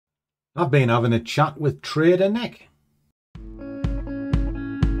I've been having a chat with Trader Nick.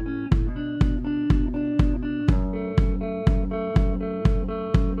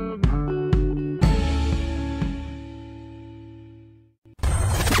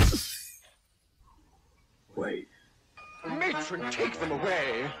 Wait. Matron, take them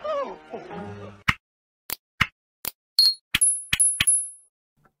away. Oh.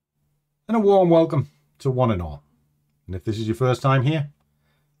 And a warm welcome to one and all. And if this is your first time here,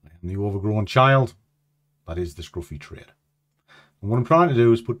 I am the overgrown child that is the Scruffy Trader. And what I'm trying to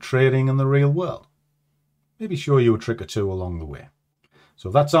do is put trading in the real world. Maybe show you a trick or two along the way. So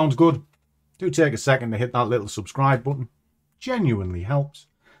if that sounds good, do take a second to hit that little subscribe button. Genuinely helps.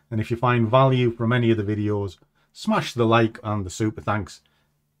 And if you find value from any of the videos, smash the like and the super thanks.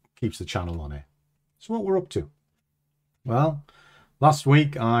 Keeps the channel on air. So what we're up to? Well, last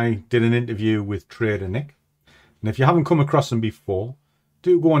week I did an interview with Trader Nick. And if you haven't come across him before,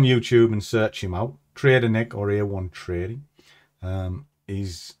 do go on YouTube and search him out. Trader Nick or A1 Trading.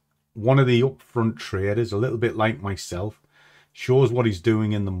 He's one of the upfront traders, a little bit like myself. Shows what he's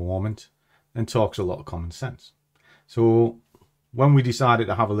doing in the moment and talks a lot of common sense. So when we decided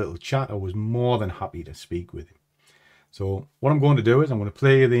to have a little chat, I was more than happy to speak with him. So what I'm going to do is I'm going to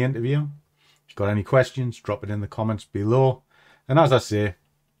play you the interview. If you've got any questions, drop it in the comments below. And as I say,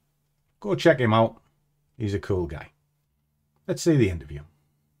 go check him out. He's a cool guy. Let's see the interview.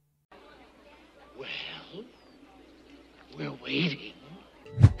 Well, we're waiting.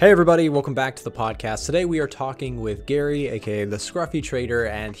 Hey everybody, welcome back to the podcast. Today we are talking with Gary, aka the Scruffy Trader,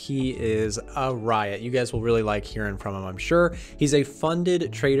 and he is a riot. You guys will really like hearing from him, I'm sure. He's a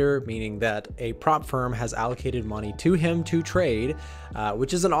funded trader, meaning that a prop firm has allocated money to him to trade,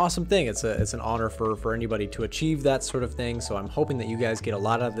 which is an awesome thing. It's an honor for anybody to achieve that sort of thing. So I'm hoping that you guys get a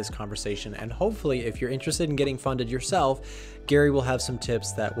lot out of this conversation, and hopefully if you're interested in getting funded yourself, Gary will have some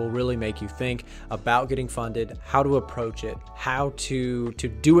tips that will really make you think about getting funded, how to approach it, how to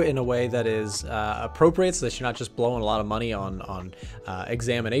do it in a way that is appropriate, so that you're not just blowing a lot of money on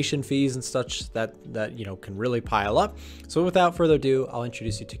examination fees and such that you know can really pile up. So without further ado, I'll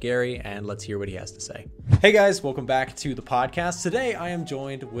introduce you to Gary and let's hear what he has to say. Hey guys, welcome back to the podcast. Today I am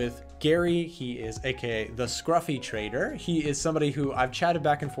joined with Gary. He is aka the Scruffy Trader. He is somebody who I've chatted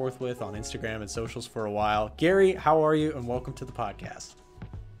back and forth with on Instagram and socials for a while. Gary, how are you? And welcome to the podcast.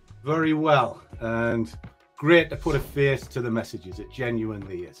 Very well, and great to put a face to the messages. It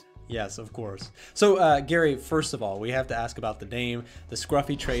genuinely is. Yes, of course. So Gary, first of all, we have to ask about the name, the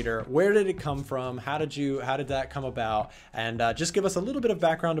Scruffy Trader. Where did it come from? How did that come about? And just give us a little bit of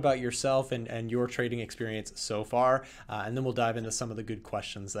background about yourself and your trading experience so far, and then we'll dive into some of the good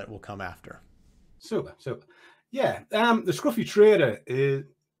questions that will come after. Super. Yeah, the Scruffy Trader is,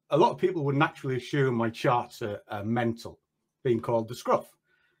 a lot of people would naturally assume my charts are mental, being called the Scruff.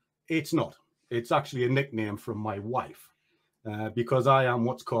 It's not. It's actually a nickname from my wife. Because I am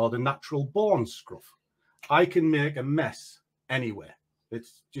what's called a natural born scruff. I can make a mess anywhere.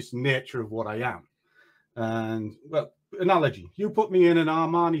 It's just nature of what I am. And, well, analogy, you put me in an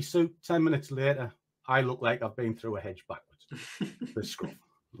Armani suit, 10 minutes later, I look like I've been through a hedge backwards. The scruff,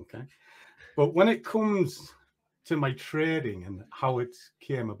 okay? But when it comes to my trading and how it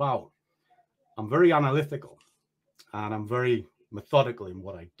came about, I'm very analytical and I'm very methodical in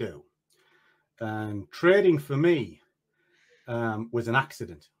what I do. And trading for me was an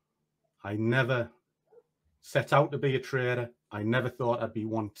accident. I never set out to be a trader. I never thought I'd be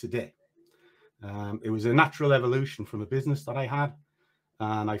one today. It was a natural evolution from a business that I had,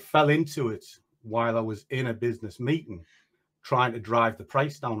 and I fell into it while I was in a business meeting trying to drive the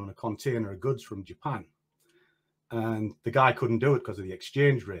price down on a container of goods from Japan. And the guy couldn't do it because of the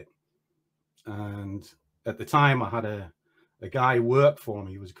exchange rate. And at the time I had a guy work for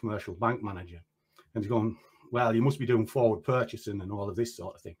me. He was a commercial bank manager, and he's going, well, you must be doing forward purchasing and all of this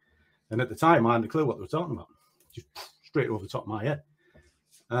sort of thing. And at the time, I hadn't a clue what they were talking about. Just straight over the top of my head.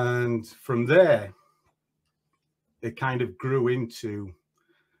 And from there, it kind of grew into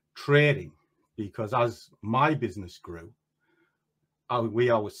trading, because as my business grew, we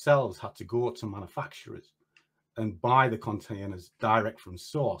ourselves had to go to manufacturers and buy the containers direct from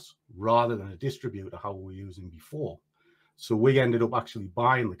source rather than a distributor, how we were using before. So we ended up actually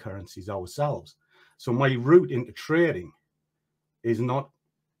buying the currencies ourselves. So my route into trading is not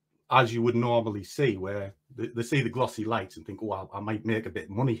as you would normally see, where they see the glossy lights and think, oh, I might make a bit of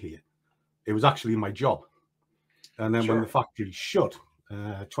money here. It was actually my job. And then when the factory shut,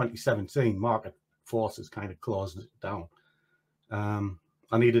 2017, market forces kind of closed it down.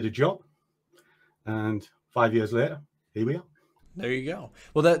 I needed a job. And 5 years later, here we are. There you go.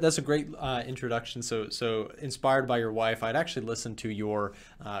 Well, that's a great introduction. So inspired by your wife, I'd actually listened to your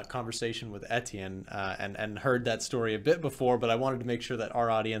conversation with Etienne and heard that story a bit before, but I wanted to make sure that our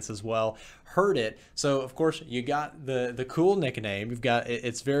audience as well heard it. So of course you got the cool nickname. You've got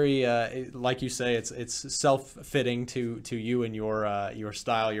it's very like you say, it's self-fitting to you and your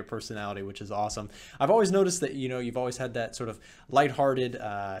style, your personality, which is awesome. I've always noticed that you've always had that sort of lighthearted.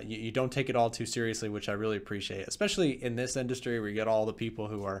 You don't take it all too seriously, which I really appreciate, especially in this industry where you get all the people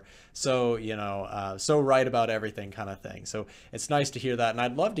who are so so right about everything kind of thing. So it's nice to hear that, and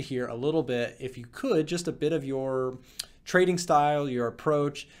I'd love to hear a little bit, if you could, just a bit of your trading style, your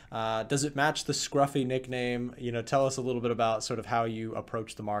approach. Does it match the Scruffy nickname? Tell us a little bit about sort of how you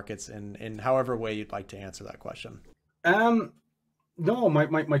approach the markets in however way you'd like to answer that question. No,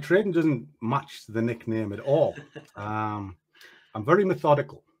 my trading doesn't match the nickname at all. I'm very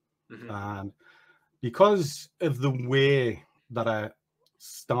methodical. And because of the way that I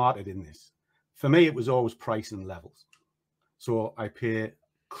started in this, for me, it was always price and levels. So I pay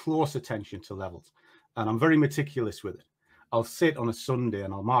close attention to levels, and I'm very meticulous with it. I'll sit on a Sunday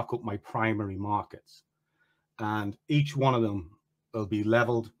and I'll mark up my primary markets, and each one of them will be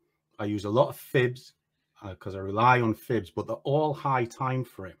leveled. I use a lot of fibs because I rely on fibs, but they're all high time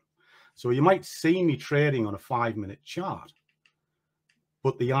frame. So you might see me trading on a 5-minute chart,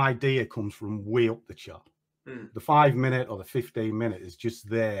 but the idea comes from way up the chart. The 5-minute or the 15-minute is just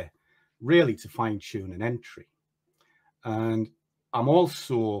there really to fine tune an entry. And I'm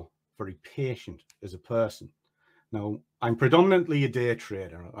also very patient as a person. Now, I'm predominantly a day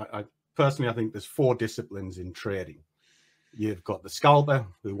trader. I personally think there's 4 disciplines in trading. You've got the scalper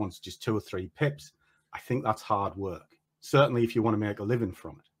who wants just 2 or 3 pips. I think that's hard work, certainly if you want to make a living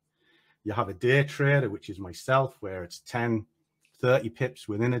from it. You have a day trader, which is myself, where it's 10, 30 pips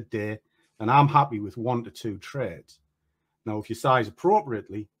within a day, and I'm happy with 1 to 2 trades. Now, if you size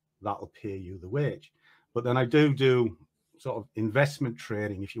appropriately, that'll pay you the wage. But then I do sort of investment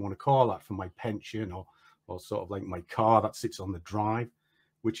trading, if you want to call that, for my pension, or sort of like my car that sits on the drive,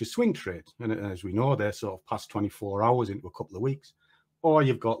 which is swing trades. And as we know, they're sort of past 24 hours into a couple of weeks. Or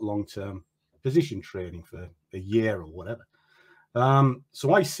you've got long-term position trading for a year or whatever.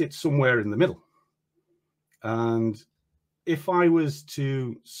 So I sit somewhere in the middle. And if I was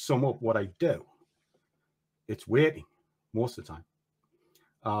to sum up what I do, it's waiting most of the time.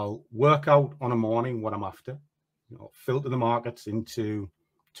 I'll work out on a morning what I'm after, filter the markets into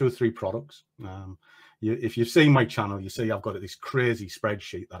 2 or 3 products. If you've seen my channel, you see I've got this crazy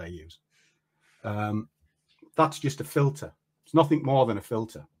spreadsheet that I use. That's just a filter. It's nothing more than a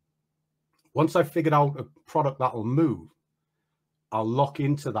filter. Once I've figured out a product that'll move, I'll lock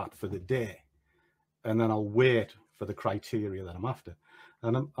into that for the day, and then I'll wait for the criteria that I'm after.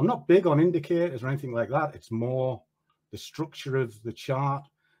 And I'm not big on indicators or anything like that. It's more the structure of the chart,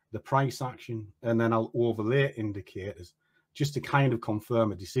 the price action, and then I'll overlay indicators just to kind of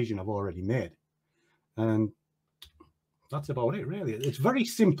confirm a decision I've already made. And that's about it, really. It's very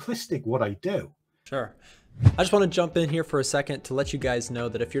simplistic what I do. Sure. I just want to jump in here for a second to let you guys know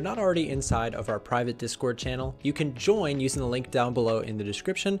that if you're not already inside of our private Discord channel, you can join using the link down below in the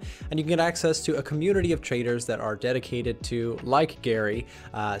description, and you can get access to a community of traders that are dedicated to, like Gary,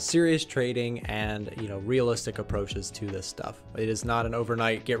 serious trading and realistic approaches to this stuff. It is not an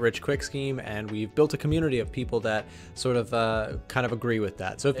overnight get-rich-quick scheme, and we've built a community of people that sort of kind of agree with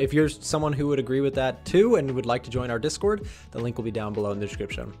that. So if you're someone who would agree with that too and would like to join our Discord, the link will be down below in the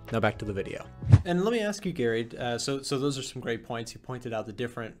description. Now back to the video. And let me ask you, Gary, so those are some great points. You pointed out the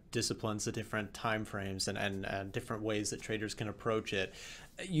different disciplines, the different time frames, and different ways that traders can approach it.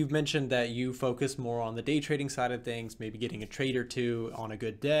 You've mentioned that you focus more on the day trading side of things, maybe getting a trade or 2 on a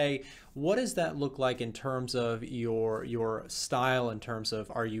good day. What does that look like in terms of your style, in terms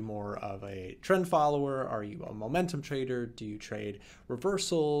of, are you more of a trend follower? Are you a momentum trader? Do you trade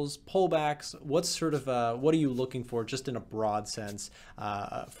reversals, pullbacks? What sort of what are you looking for, just in a broad sense,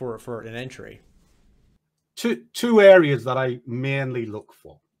 for an entry? Two areas that I mainly look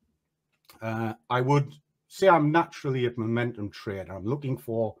for. I would say I'm naturally a momentum trader. I'm looking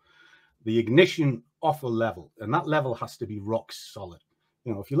for the ignition off a level, and that level has to be rock solid.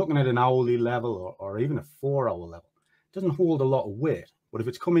 If you're looking at an hourly level or even a 4-hour level, it doesn't hold a lot of weight. But if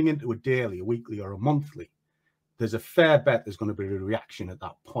it's coming into a daily, a weekly, or a monthly, there's a fair bet there's going to be a reaction at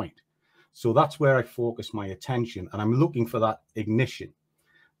that point. So that's where I focus my attention, and I'm looking for that ignition.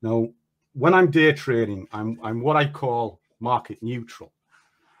 Now, when I'm day trading, I'm what I call market neutral,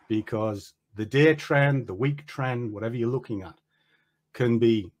 because the day trend, the week trend, whatever you're looking at, can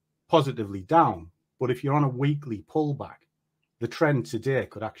be positively down. But if you're on a weekly pullback, the trend today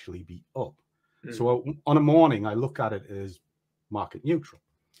could actually be up. So on a morning, I look at it as market neutral.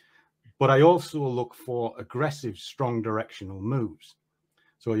 But I also look for aggressive, strong directional moves.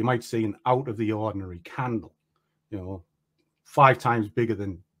 So you might see an out of the ordinary candle, 5 times bigger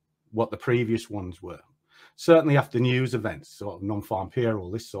than what the previous ones were. Certainly after news events, sort of non-farm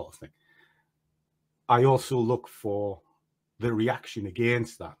payroll, this sort of thing. I also look for the reaction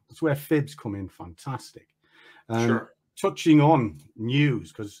against that. That's where fibs come in fantastic. Sure. Touching on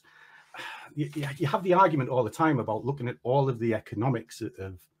news, because you have the argument all the time about looking at all of the economics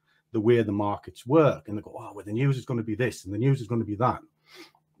of the way the markets work, and they go, oh, well, the news is going to be this and the news is going to be that.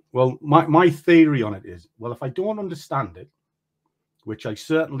 Well, my theory on it is, well, if I don't understand it, which I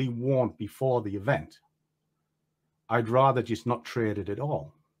certainly won't before the event, I'd rather just not trade it at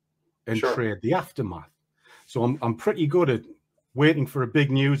all and trade the aftermath. So I'm pretty good at waiting for a big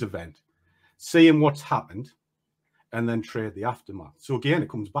news event, seeing what's happened, and then trade the aftermath. So again, it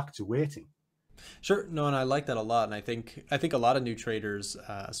comes back to waiting. Sure. No, and I like that a lot. And I think a lot of new traders,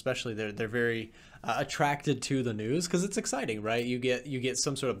 especially, they're very attracted to the news because it's exciting, right? You get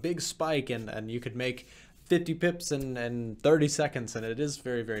some sort of big spike and you could make 50 pips in 30 seconds, and it is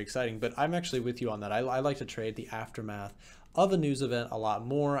very, very exciting. But I'm actually with you on that. I like to trade the aftermath of a news event a lot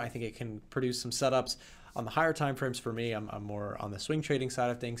more. I think it can produce some setups on the higher time frames. For me, I'm more on the swing trading side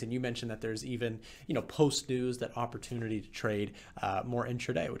of things. And you mentioned that there's even, post news, that opportunity to trade more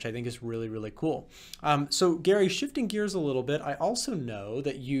intraday, which I think is really, really cool. So Gary, shifting gears a little bit, I also know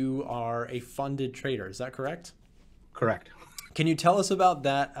that you are a funded trader. Is that correct? Correct. Can you tell us about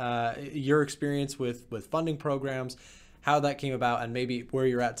that, your experience with funding programs, how that came about, and maybe where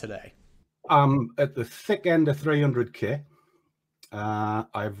you're at today? At the thick end of 300K.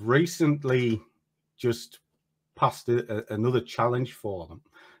 I've recently just passed another challenge for them.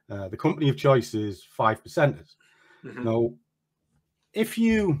 The company of choice is 5%ers. Mm-hmm. Now, if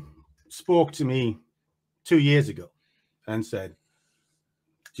you spoke to me 2 years ago and said,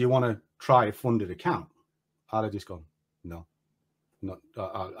 do you want to try a funded account? I'd have just gone, no.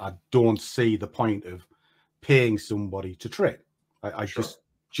 I don't see the point of paying somebody to trade. I just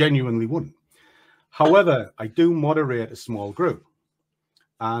genuinely wouldn't. However, I do moderate a small group.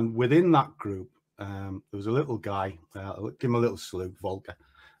 And within that group, there was a little guy, I'll give him a little salute, Volker.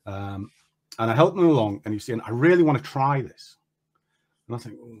 And I helped him along, and he's saying, I really want to try this. And I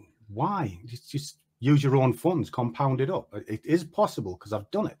think, why? Just use your own funds, compound it up. It is possible because I've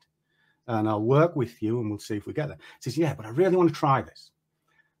done it. And I'll work with you and we'll see if we get there. He says, yeah, but I really want to try this.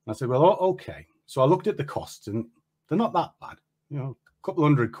 And I said, well, okay. So I looked at the costs, and they're not that bad, a couple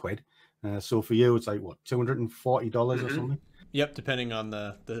 £100. So for you, it's like, what, $240 or something? Yep, depending on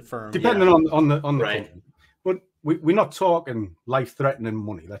the firm. Depending on the company. But we're not talking life-threatening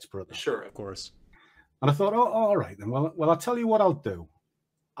money, let's put it that way. Sure, of course. And I thought, oh, all right then. Well, I'll tell you what I'll do.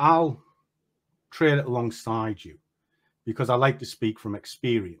 I'll trade it alongside you because I like to speak from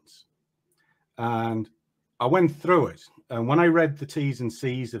experience. And I went through it. And when I read the T's and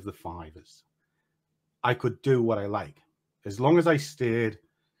C's of the fivers, I could do what I like, as long as I stayed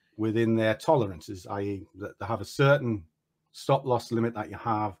within their tolerances, i.e. that they have a certain stop loss limit that you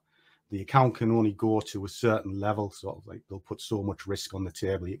have. The account can only go to a certain level, sort of like they'll put so much risk on the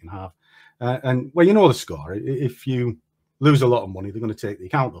table you can have. And well, you know the score. If you lose a lot of money, they're going to take the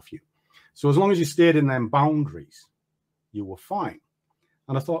account off you. So as long as you stayed in them boundaries, you were fine.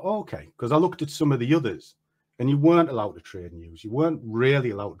 And I thought, okay, because I looked at some of the others, and you weren't allowed to trade news. You weren't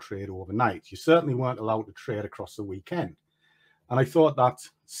really allowed to trade overnight. You certainly weren't allowed to trade across the weekend. And I thought that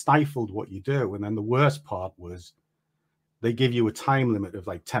stifled what you do. And then the worst part was they give you a time limit of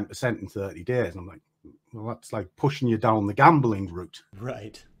like 10% in 30 days. And I'm like, well, that's like pushing you down the gambling route.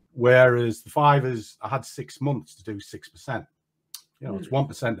 Right. Whereas the fivers, I had 6 months to do 6%. It's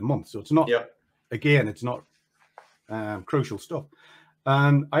 1% a month. So it's not, again, it's not crucial stuff.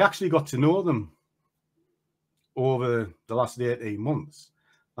 And I actually got to know them over the last 18 months.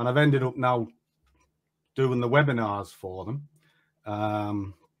 And I've ended up now doing the webinars for them.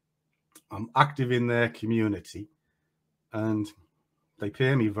 I'm active in their community, and they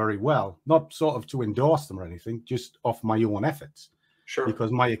pay me very well, not sort of to endorse them or anything, just off my own efforts. Sure.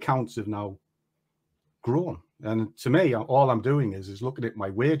 Because my accounts have now grown. And to me, all I'm doing is looking at my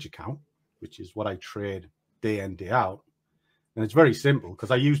wage account, which is what I trade day in, day out. And it's very simple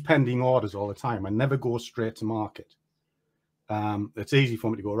because I use pending orders all the time. I never go straight to market. It's easy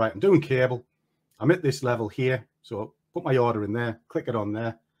for me to go, right, I'm doing cable. I'm at this level here. So put my order in there, click it on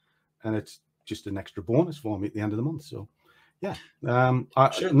there, and it's just an extra bonus for me at the end of the month. So, yeah,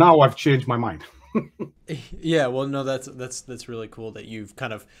 now I've changed my mind. Yeah, well, no, that's really cool that you've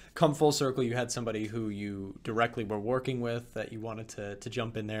kind of come full circle. You had somebody who you directly were working with that you wanted to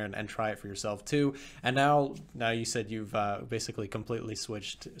jump in there and try it for yourself too. And now you said you've basically completely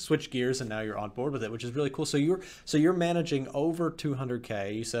switched gears, and now you're on board with it, which is really cool. So you're managing over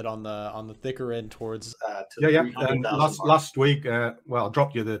 200K. You said on the thicker end towards to Yeah. 300,000 Last week, well, I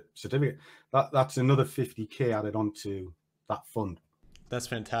dropped you the certificate. That's another 50K added onto that fund. That's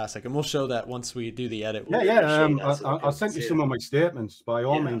fantastic, and we'll show that once we do the edit. I'll send you some of my statements by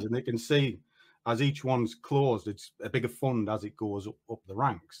all means, and they can see as each one's closed, it's a bigger fund as it goes up the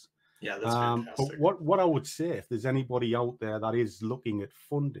ranks. Yeah, that's fantastic. But what I would say, if there's anybody out there that is looking at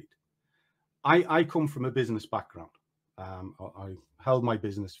funded, I come from a business background. I held my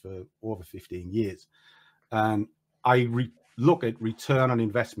business for over 15 years, and I look at return on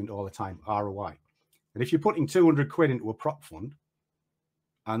investment all the time, ROI. And if you're putting 200 quid into a prop fund,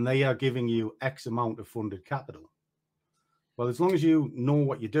 and they are giving you X amount of funded capital, well, as long as you know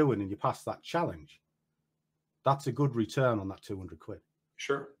what you're doing and you pass that challenge, that's a good return on that 200 quid.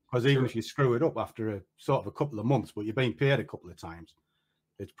 Sure. Because even if you screw it up after a couple of months, but you're being paid a couple of times,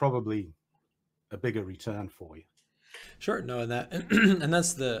 it's probably a bigger return for you. Sure. No, and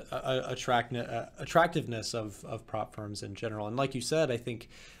that's the attractiveness of prop firms in general. And like you said, I think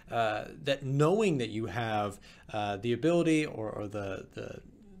that knowing that you have the ability or the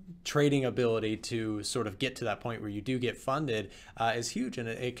trading ability to sort of get to that point where you do get funded is huge, and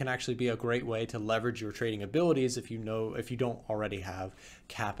it can actually be a great way to leverage your trading abilities if you don't already have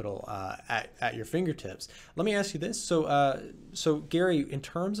capital at your fingertips. Let me ask you this. So Gary, in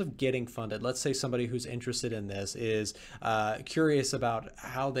terms of getting funded, let's say somebody who's interested in this is curious about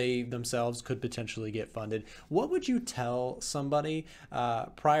how they themselves could potentially get funded. What would you tell somebody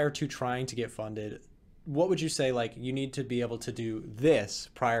prior to trying to get funded? What would you say, like, you need to be able to do this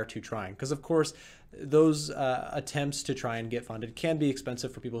prior to trying? Because of course those attempts to try and get funded can be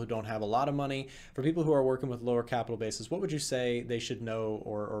expensive for people who don't have a lot of money. For people who are working with lower capital bases, what would you say they should know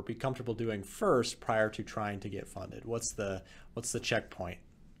or be comfortable doing first prior to trying to get funded? What's the checkpoint?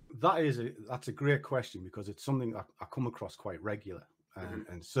 That's a great question, because it's something I come across quite regular,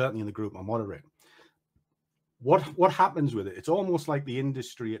 and certainly in the group I moderate. What happens with it? It's almost like the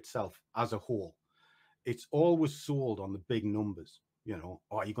industry itself as a whole. It's always sold on the big numbers. You know,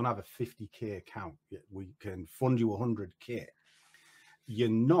 oh, you're going to have a 50K account. We can fund you 100K. You're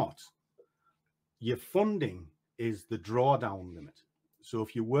not. Your funding is the drawdown limit. So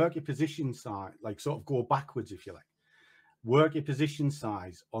if you work your position size, like sort of go backwards, if you like, work your position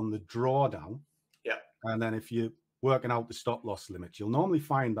size on the drawdown. Yeah. And then if you're working out the stop loss limit, you'll normally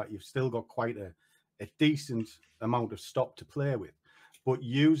find that you've still got quite a decent amount of stop to play with, but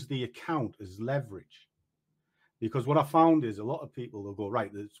use the account as leverage. Because what I found is a lot of people will go, right,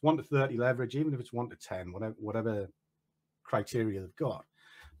 it's 1 to 30 leverage, even if it's 1 to 10, whatever criteria they've got.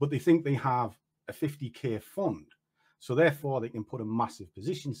 But they think they have a 50K fund. So therefore they can put a massive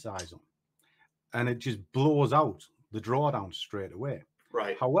position size on. And it just blows out the drawdown straight away.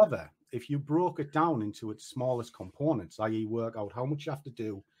 Right. However, if you broke it down into its smallest components, i.e. work out how much you have to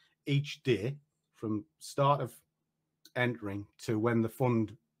do each day from start of entering to when the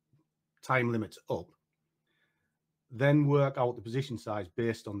fund time limit's up, then work out the position size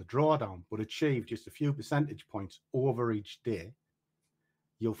based on the drawdown, but achieve just a few percentage points over each day,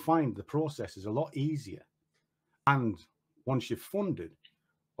 you'll find the process is a lot easier. And once you're funded,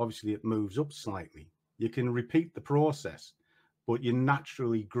 obviously it moves up slightly. You can repeat the process, but you're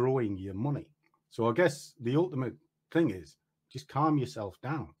naturally growing your money. So I guess the ultimate thing is just calm yourself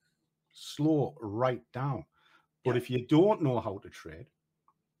down, slow right down. But if you don't know how to trade,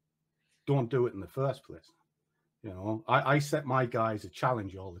 don't do it in the first place. You know, I set my guys a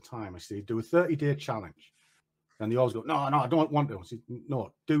challenge all the time. I say, do a 30-day challenge. And they always go, no, I don't want to. I say,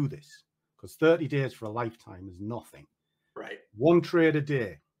 no, do this. Because 30 days for a lifetime is nothing. Right. 1 trade a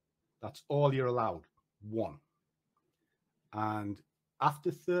day. That's all you're allowed. 1. And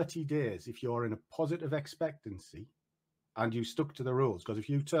after 30 days, if you're in a positive expectancy and you stuck to the rules, because if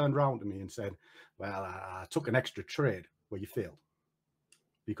you turned around to me and said, well, I took an extra trade, well, you failed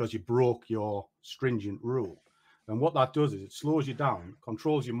because you broke your stringent rule. And what that does is it slows you down,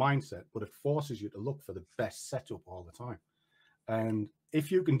 controls your mindset, but it forces you to look for the best setup all the time. And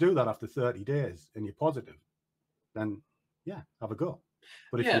if you can do that after 30 days and you're positive, then yeah, have a go.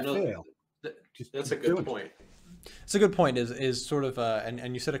 But if you fail, that's a good point. It's a good point is sort of,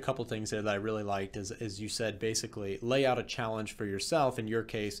 and you said a couple things there that I really liked is you said basically lay out a challenge for yourself. In your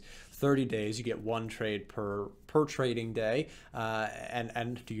case, 30 days, you get one trade per trading day.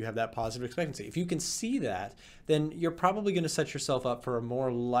 And do you have that positive expectancy? If you can see that, then you're probably going to set yourself up for a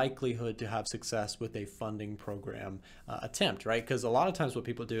more likelihood to have success with a funding program attempt, right? Because a lot of times what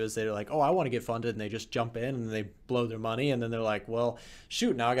people do is they're like, oh, I want to get funded, and they just jump in and they blow their money. And then they're like, well,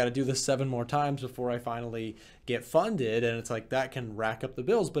 shoot, now I got to do this 7 more times before I finally get funded. And it's like, that can rack up the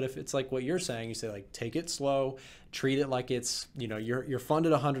bills. But if it's like what you're saying, you say like, take it slow, treat it like it's, you know, you're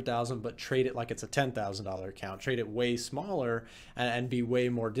funded 100,000, but trade it like it's a $10,000 account, trade it way smaller, and be way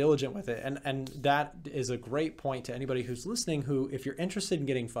more diligent with it. And that is a great point to anybody who's listening, who, if you're interested in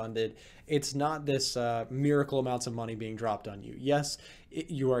getting funded, it's not this miracle amounts of money being dropped on you. Yes,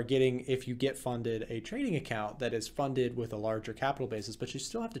 you are getting, if you get funded, a trading account that is funded with a larger capital basis, but you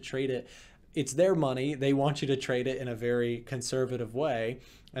still have to trade it. It's their money. They want you to trade it in a very conservative way.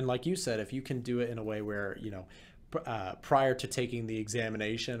 And like you said, if you can do it in a way where, you know, prior to taking the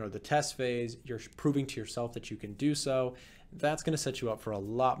examination or the test phase, you're proving to yourself that you can do so, that's going to set you up for a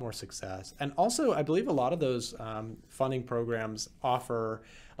lot more success. And also, I believe a lot of those funding programs offer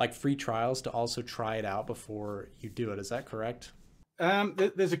like free trials to also try it out before you do it. Is that correct?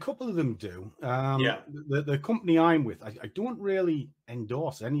 There's a couple of them do. Yeah. The company I'm with, I don't really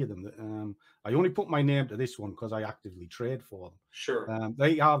endorse any of them. I only put my name to this one because I actively trade for them. Sure.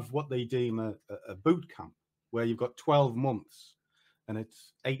 They have what they deem a boot camp, where you've got 12 months and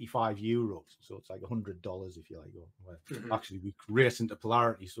it's €85. So it's like $100 if you like. Or, actually, we race into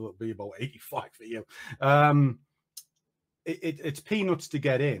polarity, so it'll be about 85 for you. It's peanuts to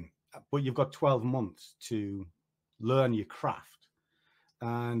get in, but you've got 12 months to learn your craft.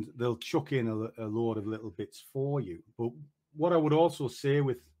 And they'll chuck in a load of little bits for you. But what I would also say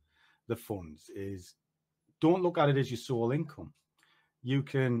with the funds is, don't look at it as your sole income. You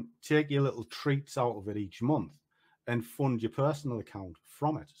can take your little treats out of it each month and fund your personal account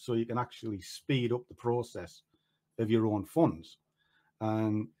from it. So you can actually speed up the process of your own funds.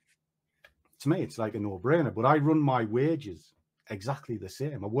 And to me, it's like a no-brainer. But I run my wages exactly the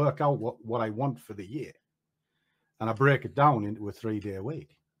same. I work out what I want for the year, and I break it down into a 3-day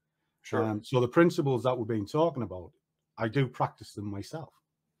week. Sure. So the principles that we've been talking about, I do practice them myself.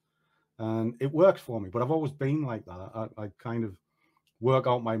 And it works for me. But I've always been like that. I kind of work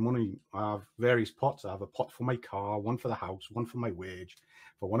out my money. I have various pots. I have a pot for my car, one for the house, one for my wage.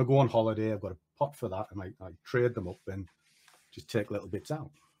 If I want to go on holiday, I've got a pot for that, and I trade them up and just take little bits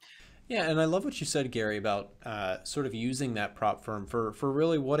out. Yeah, and I love what you said, Gary, about sort of using that prop firm for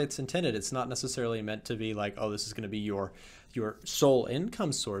really what it's intended. It's not necessarily meant to be like, oh, this is going to be your sole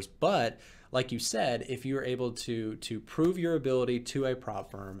income source. But like you said, if you're able to prove your ability to a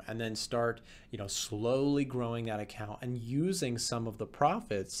prop firm and then start, you know, slowly growing that account and using some of the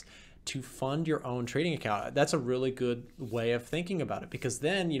profits to fund your own trading account, that's a really good way of thinking about it, because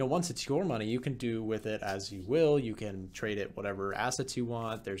then, you know, once it's your money, you can do with it as you will. You can trade it whatever assets you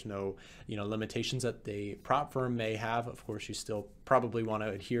want. There's no, you know, limitations that the prop firm may have. Of course, you still probably want to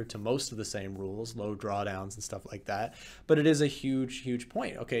adhere to most of the same rules, low drawdowns and stuff like that. But it is a huge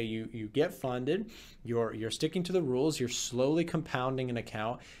point. Okay, you get funded, you're sticking to the rules, you're slowly compounding an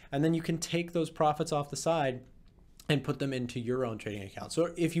account, and then you can take those profits off the side and put them into your own trading account.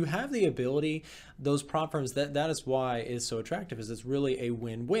 So if you have the ability, those prop firms, that is why it's so attractive, is it's really a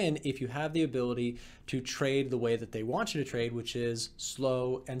win-win if you have the ability to trade the way that they want you to trade, which is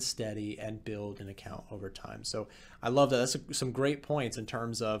slow and steady and build an account over time. So I love that. That's some great points in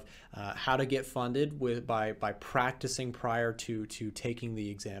terms of how to get funded by practicing prior to taking the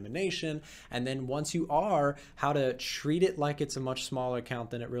examination. And then once you are, how to treat it like it's a much smaller account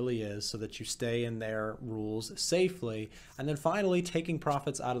than it really is, so that you stay in their rules safely. And then finally, taking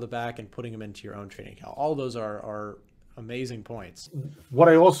profits out of the back and putting them into your own trading account. All those are amazing points. What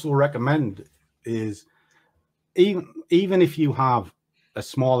I also recommend is, even if you have a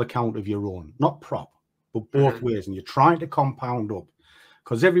small account of your own, not prop, but both ways, and you're trying to compound up,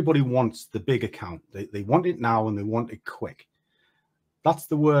 because everybody wants the big account. They want it now and they want it quick. That's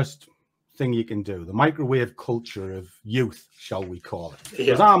the worst thing you can do. The microwave culture of youth, shall we call it?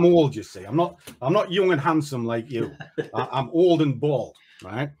 Because I'm old, you see. I'm not young and handsome like you. I'm old and bald,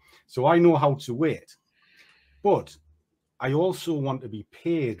 right? So I know how to wait. But I also want to be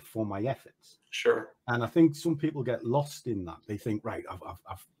paid for my efforts. Sure. And I think some people get lost in that. They think, right,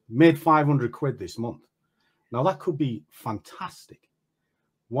 I've made 500 quid this month. Now that could be fantastic.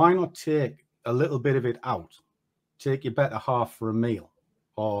 Why not take a little bit of it out? Take your better half for a meal.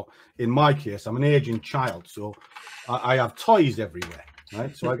 Or in my case, I'm an aging child, so I have toys everywhere,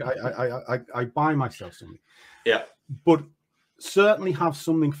 right? So I buy myself something. Yeah. But certainly have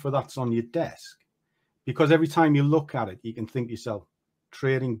something for that's on your desk, because every time you look at it, you can think to yourself,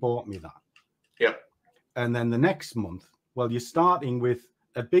 trading bought me that. Yep. And then the next month, well, you're starting with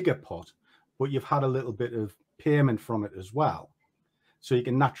a bigger pot, but you've had a little bit of payment from it as well. So you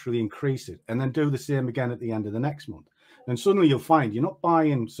can naturally increase it and then do the same again at the end of the next month. And suddenly you'll find you're not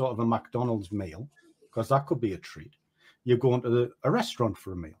buying sort of a McDonald's meal, because that could be a treat. You're going to a restaurant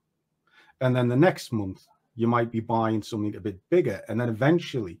for a meal. And then the next month, you might be buying something a bit bigger. And then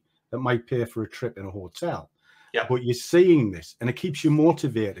eventually that might pay for a trip in a hotel. Yeah. But you're seeing this and it keeps you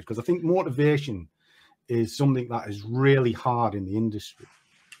motivated, because I think motivation is something that is really hard in the industry,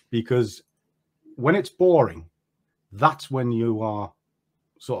 because when it's boring, that's when you are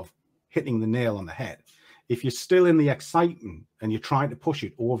sort of hitting the nail on the head. If you're still in the excitement and you're trying to push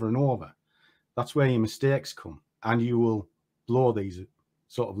it over and over, that's where your mistakes come, and you will blow these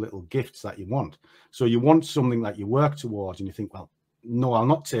sort of little gifts that you want. So you want something that you work towards and you think, well, no, I'll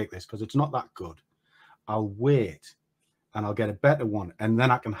not take this because it's not that good. I'll wait and I'll get a better one, and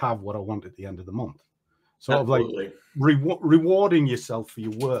then I can have what I want at the end of the month. Sort Absolutely. of like rewarding yourself for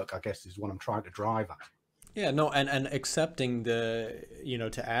your work, I guess, is what I'm trying to drive at. Yeah, no, and accepting the,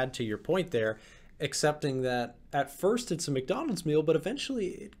 to add to your point there, accepting that at first it's a McDonald's meal, but eventually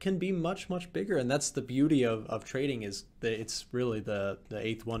it can be much, much bigger. And that's the beauty of trading, is that it's really the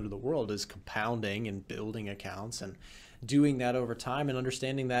eighth wonder of the world, is compounding and building accounts and doing that over time, and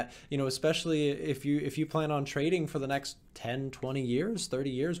understanding that, especially if you plan on trading for the next 10, 20 years, 30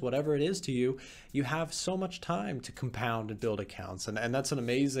 years, whatever it is to you, you have so much time to compound and build accounts. And that's an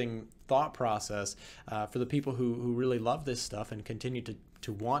amazing thought process for the people who really love this stuff and continue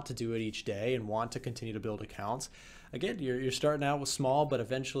to want to do it each day and want to continue to build accounts. Again, you're starting out with small, but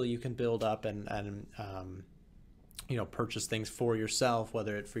eventually you can build up and purchase things for yourself,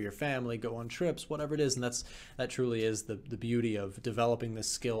 whether it's for your family, go on trips, whatever it is. And that truly is the beauty of developing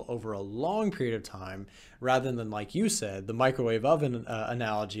this skill over a long period of time, rather than, like you said, the microwave oven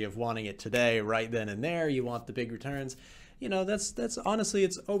analogy of wanting it today, right then and there. You want the big returns. That's honestly,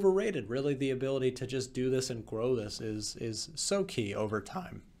 it's overrated. Really, the ability to just do this and grow this is so key over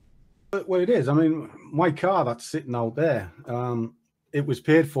time. Well, it is. I mean, my car that's sitting out there, it was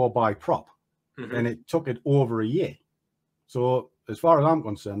paid for by prop. Mm-hmm. And it took it over a year. So as far as I'm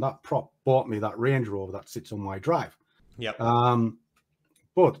concerned, that prop bought me that Range Rover that sits on my drive. Yep.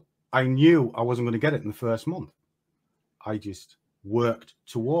 But I knew I wasn't going to get it in the first month. I just worked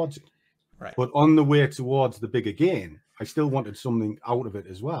towards it. Right. But on the way towards the bigger gain, I still wanted something out of it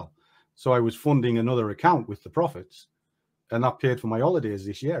as well. So I was funding another account with the profits, and that paid for my holidays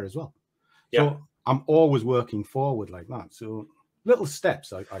this year as well. Yep. So I'm always working forward like that. So little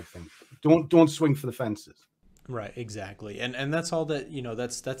steps, I think. Don't swing for the fences. Right, exactly. And that's all that,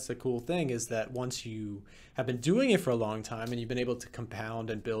 that's the cool thing, is that once you have been doing it for a long time and you've been able to compound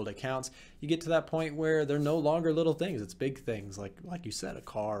and build accounts, you get to that point where they're no longer little things. It's big things, like you said, a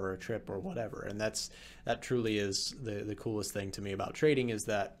car or a trip or whatever. And that truly is the coolest thing to me about trading, is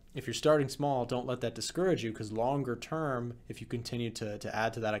that if you're starting small, don't let that discourage you, because longer term, if you continue to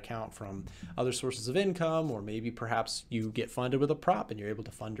add to that account from other sources of income, or maybe perhaps you get funded with a prop and you're able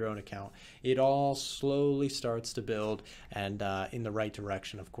to fund your own account, it all slowly starts to build, and in the right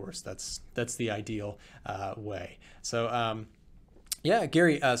direction, of course. That's the ideal way. So yeah,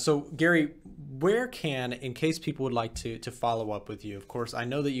 Gary. So Gary, where can, in case people would like to follow up with you, of course, I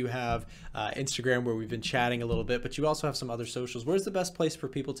know that you have Instagram, where we've been chatting a little bit, but you also have some other socials. Where's the best place for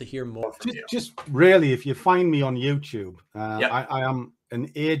people to hear more from you? Just really, if you find me on YouTube, Yep. I am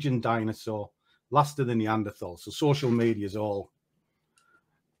an aging dinosaur, last of the Neanderthal. So social media is all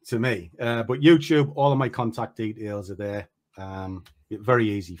to me. But YouTube, all of my contact details are there. Very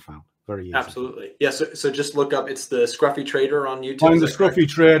easy found. Very easy. Absolutely. Yeah. So just look up, it's the Scruffy Trader on YouTube. Find the Scruffy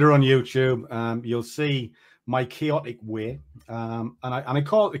Trader on YouTube. You'll see my chaotic way. And I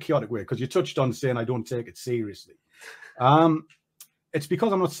call it the chaotic way because you touched on saying I don't take it seriously. It's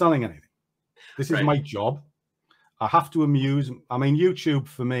because I'm not selling anything. This is my job. I have to amuse. I mean, YouTube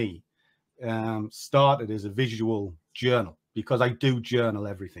for me started as a visual journal, because I do journal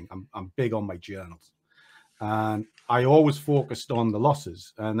everything. I'm big on my journals. And I always focused on the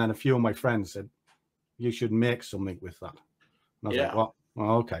losses. And then a few of my friends said, you should make something with that. And I was like, well,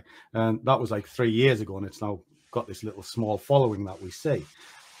 okay. And that was like 3 years ago. And it's now got this little small following that we see.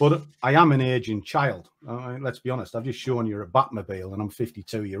 But I am an aging child. Let's be honest. I've just shown you a Batmobile, and I'm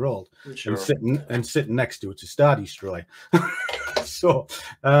 52-year-old. Sure. And sitting next to it's a Star Destroyer. So,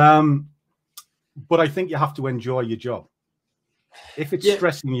 but I think you have to enjoy your job. If it's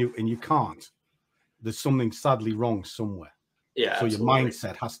stressing you and you can't, there's something sadly wrong somewhere. Yeah. So absolutely. your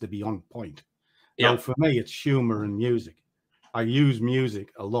mindset has to be on point. Now, for me, it's humor and music. I use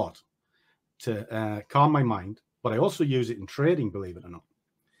music a lot to calm my mind, but I also use it in trading, believe it or not,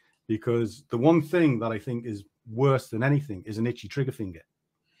 because the one thing that I think is worse than anything is an itchy trigger finger.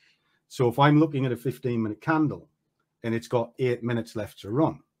 So if I'm looking at a 15-minute candle and it's got 8 minutes left to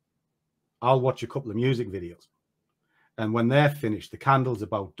run, I'll watch a couple of music videos. And when they're finished, the candle's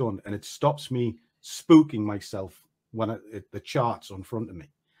about done, and it stops me spooking myself when the chart's in front of me.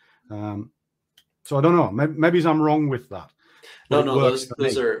 So I don't know. Maybe I'm wrong with that. No,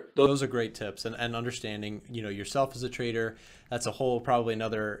 those are great tips, and understanding, you know, yourself as a trader. That's a whole, probably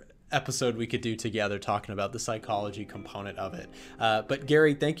another episode we could do together, talking about the psychology component of it. But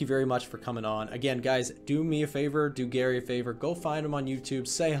Gary, thank you very much for coming on. Again, guys, do me a favor, do Gary a favor, go find him on YouTube,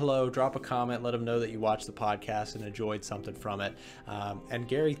 say hello, drop a comment, let him know that you watched the podcast and enjoyed something from it. And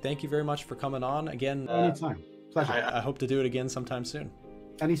Gary, thank you very much for coming on again. Anytime. Pleasure. I hope to do it again sometime soon.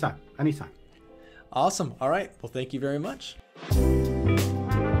 Anytime. Awesome. All right. Well, thank you very much.